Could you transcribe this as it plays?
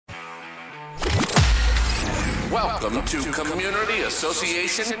Welcome to Community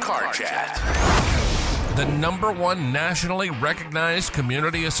Association Car Chat, the #1 nationally recognized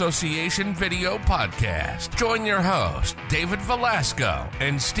community association video podcast. Join your host, David Velasco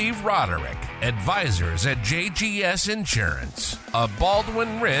and Steve Roderick, advisors at JGS Insurance, a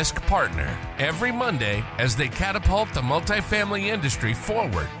Baldwin Risk partner, every Monday as they catapult the multifamily industry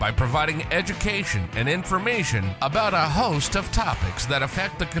forward by providing education and information about a host of topics that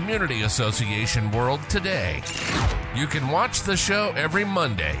affect the community association world today. You can watch the show every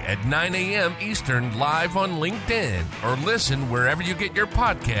Monday at 9 a.m. Eastern live on LinkedIn, or listen wherever you get your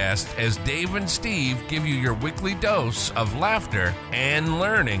podcast as Dave and Steve give you your weekly dose of laughter and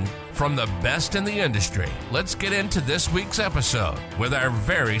learning from the best in the industry. Let's get into this week's episode with our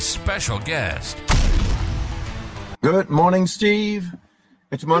very special guest. Good morning, Steve.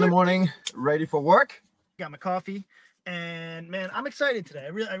 It's Monday morning. Ready for work? Got my coffee, and man, I'm excited today.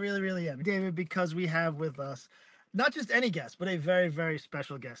 I really am, David, because we have with us not just any guest, but a very, very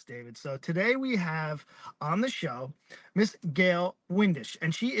special guest, David. So today we have on the show Miss Gail Windisch,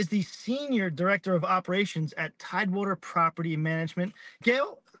 and she is the Senior Director of Operations at Tidewater Property Management.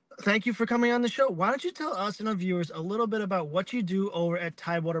 Gail, thank you for coming on the show. Why don't you tell us and our viewers a little bit about what you do over at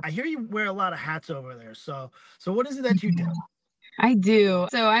Tidewater? I hear you wear a lot of hats over there. So what is it that you do? I do.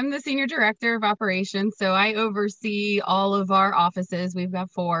 So I'm the Senior Director of Operations. So I oversee all of our offices. We've got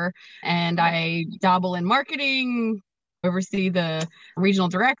 4, and I dabble in marketing, oversee the regional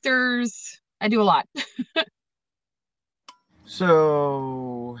directors. I do a lot.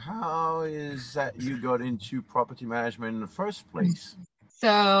 So how is that you got into property management in the first place?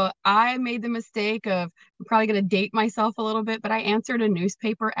 So I made the mistake of, I'm probably going to date myself a little bit, but I answered a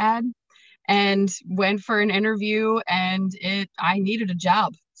newspaper ad and went for an interview, and I needed a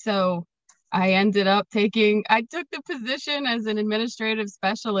job. So I ended up I took the position as an administrative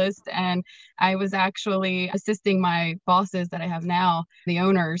specialist, and I was actually assisting my bosses that I have now, the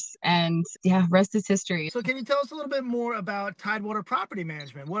owners, and yeah, rest is history. So can you tell us a little bit more about Tidewater Property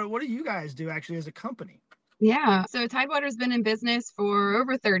Management? What do you guys do actually as a company? Yeah, so Tidewater's been in business for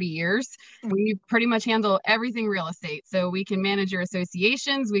over 30 years. We pretty much handle everything real estate. So we can manage your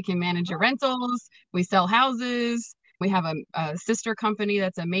associations, we can manage your rentals, we sell houses. We have a sister company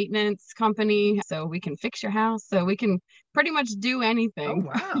that's a maintenance company, so we can fix your house. So we can pretty much do anything.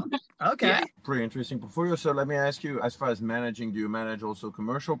 Oh, wow. Okay. Yeah. Pretty interesting portfolio. So let me ask you, as far as managing, do you manage also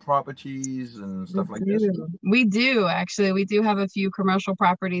commercial properties and stuff like this? We do, actually. We do have a few commercial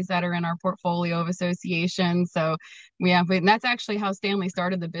properties that are in our portfolio of associations. So and that's actually how Stanley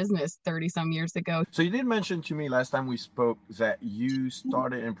started the business 30 some years ago. So you did mention to me last time we spoke that you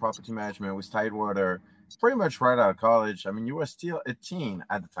started in property management with Tidewater pretty much right out of college. I mean, you were still a teen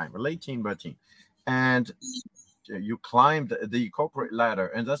at the time, a late teen, but teen. And you climbed the corporate ladder,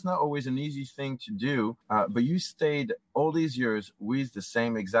 and that's not always an easy thing to do, but you stayed all these years with the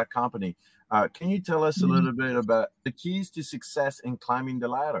same exact company. Can you tell us a little bit about the keys to success in climbing the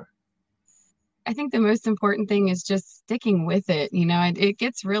ladder? I think the most important thing is just sticking with it. It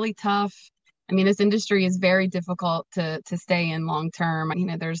gets really tough. I mean, this industry is very difficult to stay in long term.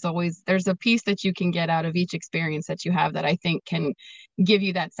 There's a piece that you can get out of each experience that you have that I think can give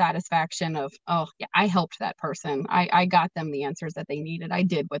you that satisfaction of, oh yeah, I helped that person. I got them the answers that they needed. I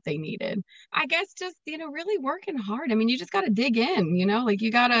did what they needed. I guess just, really working hard. I mean, you just got to dig in, like you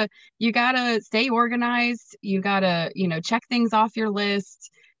gotta stay organized. You gotta, check things off your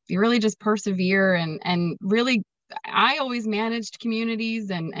list. You really just persevere and really, I always managed communities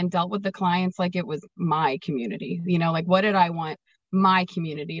and dealt with the clients like it was my community. Like, what did I want my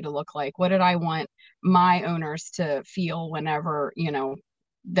community to look like? What did I want my owners to feel whenever,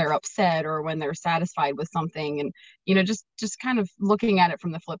 they're upset or when they're satisfied with something? And, just kind of looking at it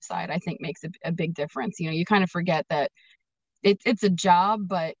from the flip side, I think makes a big difference. You kind of forget that it's a job,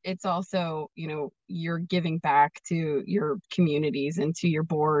 but it's also, you're giving back to your communities and to your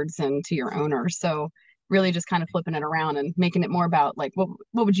boards and to your owners. So really just kind of flipping it around and making it more about like, what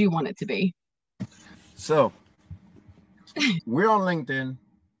would you want it to be? So we're on LinkedIn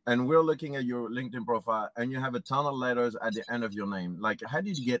and we're looking at your LinkedIn profile, and you have a ton of letters at the end of your name. Like, how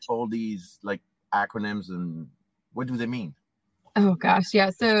did you get all these like acronyms, and what do they mean? Oh gosh, yeah.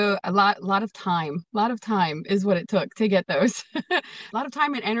 So a lot of time is what it took to get those. A lot of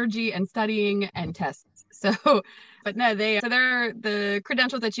time and energy and studying and tests. So, but no, they're the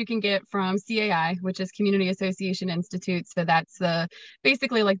credentials that you can get from CAI, which is Community Association Institute. So that's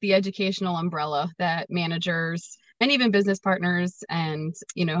basically like the educational umbrella that managers and even business partners and,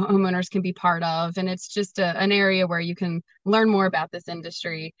 homeowners can be part of. And it's just an area where you can learn more about this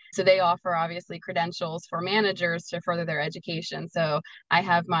industry. So they offer obviously credentials for managers to further their education. So I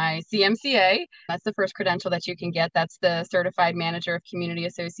have my CMCA. That's the first credential that you can get. That's the Certified Manager of Community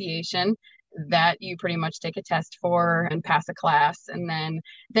Association that you pretty much take a test for and pass a class. And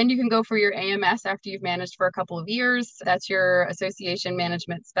then you can go for your AMS after you've managed for a couple of years. That's your Association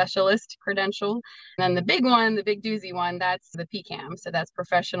Management Specialist credential. And then the big one, the big doozy one, that's the PCAM. So that's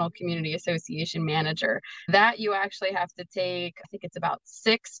Professional Community Association Manager. That you actually have to take, I think it's about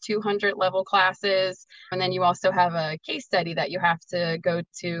 6 200 level classes. And then you also have a case study that you have to go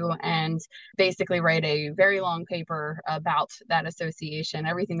to and basically write a very long paper about that association,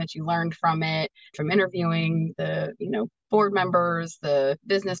 everything that you learned from it, from interviewing the, board members, the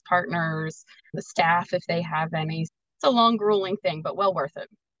business partners, the staff, if they have any. It's a long, grueling thing, but well worth it.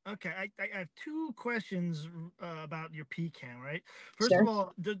 Okay, I have 2 questions about your PCAM, right? First Sure. of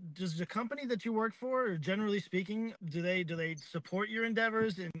all, does the company that you work for, or generally speaking, do they support your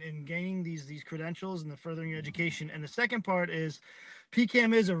endeavors in gaining these credentials and the furthering your education? And the second part is,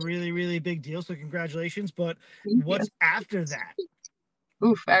 PCAM is a really, really big deal, so congratulations. But what's after that?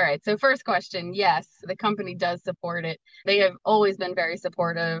 Oof. All right. So first question, yes, the company does support it. They have always been very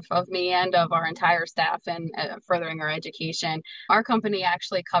supportive of me and of our entire staff and furthering our education. Our company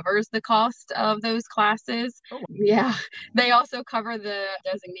actually covers the cost of those classes. Oh. Yeah. They also cover the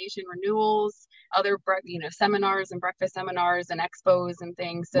designation renewals, other, seminars and breakfast seminars and expos and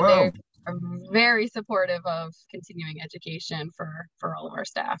things. So they're very supportive of continuing education for all of our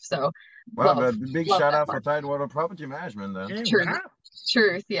staff. So but big shout out for Tidewater Property Management then. Yeah,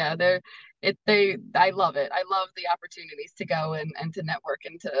 Truth. Yeah. I love it. I love the opportunities to go and to network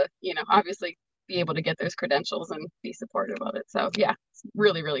and to, obviously be able to get those credentials and be supportive of it. So yeah, it's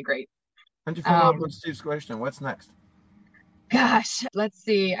really, really great. And to follow up with Steve's question, what's next? Gosh, let's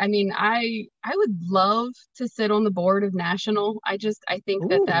see. I mean, I would love to sit on the board of National. I think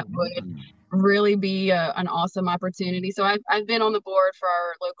that would really be an awesome opportunity. So I've been on the board for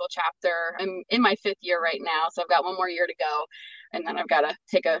our local chapter. I'm in my 5th year right now, so I've got 1 more year to go, and then I've got to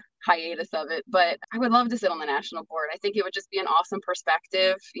take a hiatus of it. But I would love to sit on the national board. I think it would just be an awesome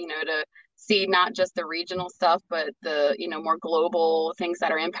perspective, to see not just the regional stuff, but the, more global things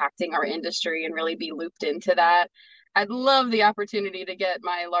that are impacting our industry and really be looped into that. I'd love the opportunity to get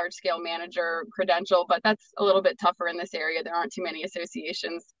my large scale manager credential, but that's a little bit tougher in this area. There aren't too many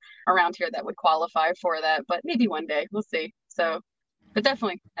associations around here that would qualify for that, but maybe one day we'll see. So, but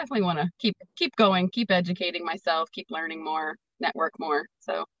definitely want to keep going, keep educating myself, keep learning more, network more.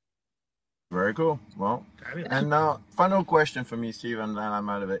 So. Very cool. Well, and now final question for me, Steve, and then I'm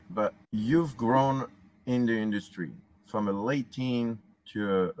out of it. But you've grown in the industry from a late teen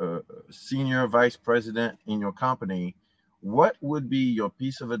to a senior vice president in your company. What would be your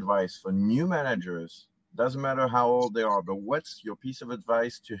piece of advice for new managers? Doesn't matter how old they are, but what's your piece of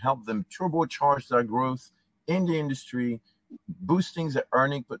advice to help them turbocharge their growth in the industry, boosting their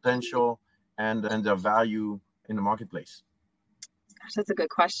earning potential and their value in the marketplace? Gosh, that's a good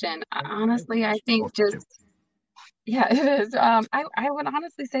question. Honestly, I think yeah, it is. I would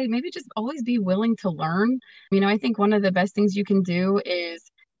honestly say maybe just always be willing to learn. I think one of the best things you can do is,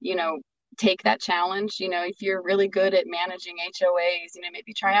 take that challenge. If you're really good at managing HOAs,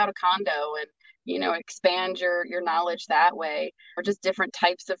 maybe try out a condo and, expand your knowledge that way, or just different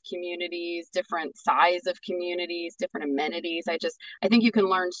types of communities, different size of communities, different amenities. I think you can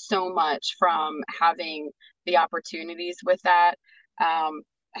learn so much from having the opportunities with that.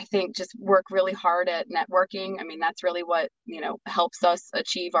 I think just work really hard at networking. I mean, that's really what, helps us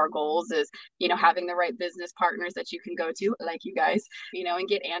achieve our goals is, having the right business partners that you can go to, like you guys, and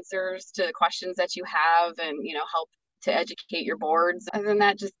get answers to the questions that you have and, help to educate your boards. Other than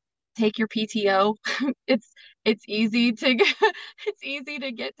that, just take your PTO. It's easy to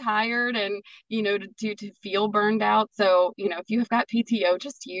get tired and, to feel burned out. So, if you've got PTO,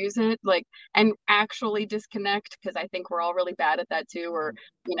 just use it, and actually disconnect, because I think we're all really bad at that too, or,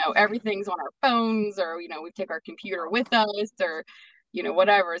 everything's on our phones, or, we take our computer with us, or,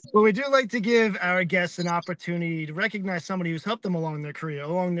 whatever. Well, we do like to give our guests an opportunity to recognize somebody who's helped them along their career,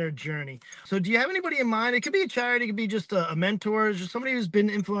 along their journey. So do you have anybody in mind? It could be a charity, it could be just a mentor, just somebody who's been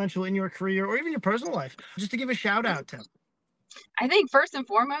influential in your career or even your personal life, just to give a shout out to. I think first and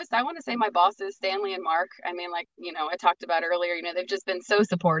foremost, I want to say my bosses, Stanley and Mark. I mean, I talked about earlier, they've just been so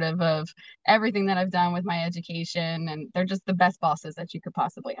supportive of everything that I've done with my education, and they're just the best bosses that you could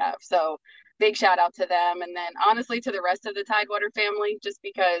possibly have. So big shout out to them. And then honestly, to the rest of the Tidewater family, just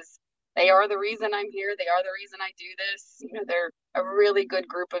because, they are the reason I'm here. They are the reason I do this. You know, they're a really good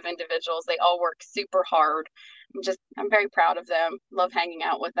group of individuals. They all work super hard. I'm very proud of them. Love hanging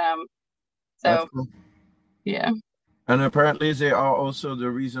out with them. That's So, cool. yeah. And apparently they are also the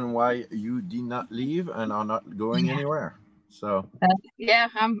reason why you did not leave and are not going anywhere. So yeah,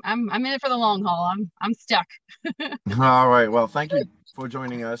 I'm in it for the long haul. I'm stuck. all right. Well, thank you for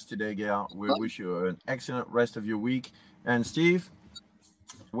joining us today, Gail. We wish you an excellent rest of your week. And Steve,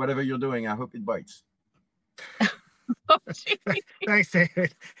 whatever you're doing, I hope it bites. Thanks,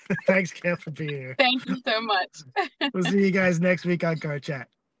 David. Thanks, Gail, for being here. Thank you so much. We'll see you guys next week on Car Chat.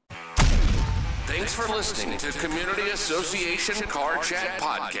 Thanks for listening to Community Association Car Chat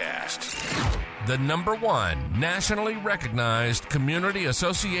Podcast, the #1 nationally recognized Community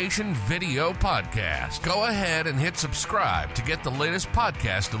Association video podcast. Go ahead and hit subscribe to get the latest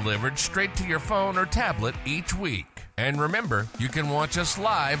podcast delivered straight to your phone or tablet each week. And remember, you can watch us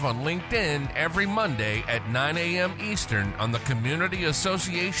live on LinkedIn every Monday at 9 a.m. Eastern on the Community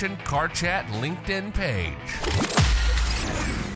Association Car Chat LinkedIn page.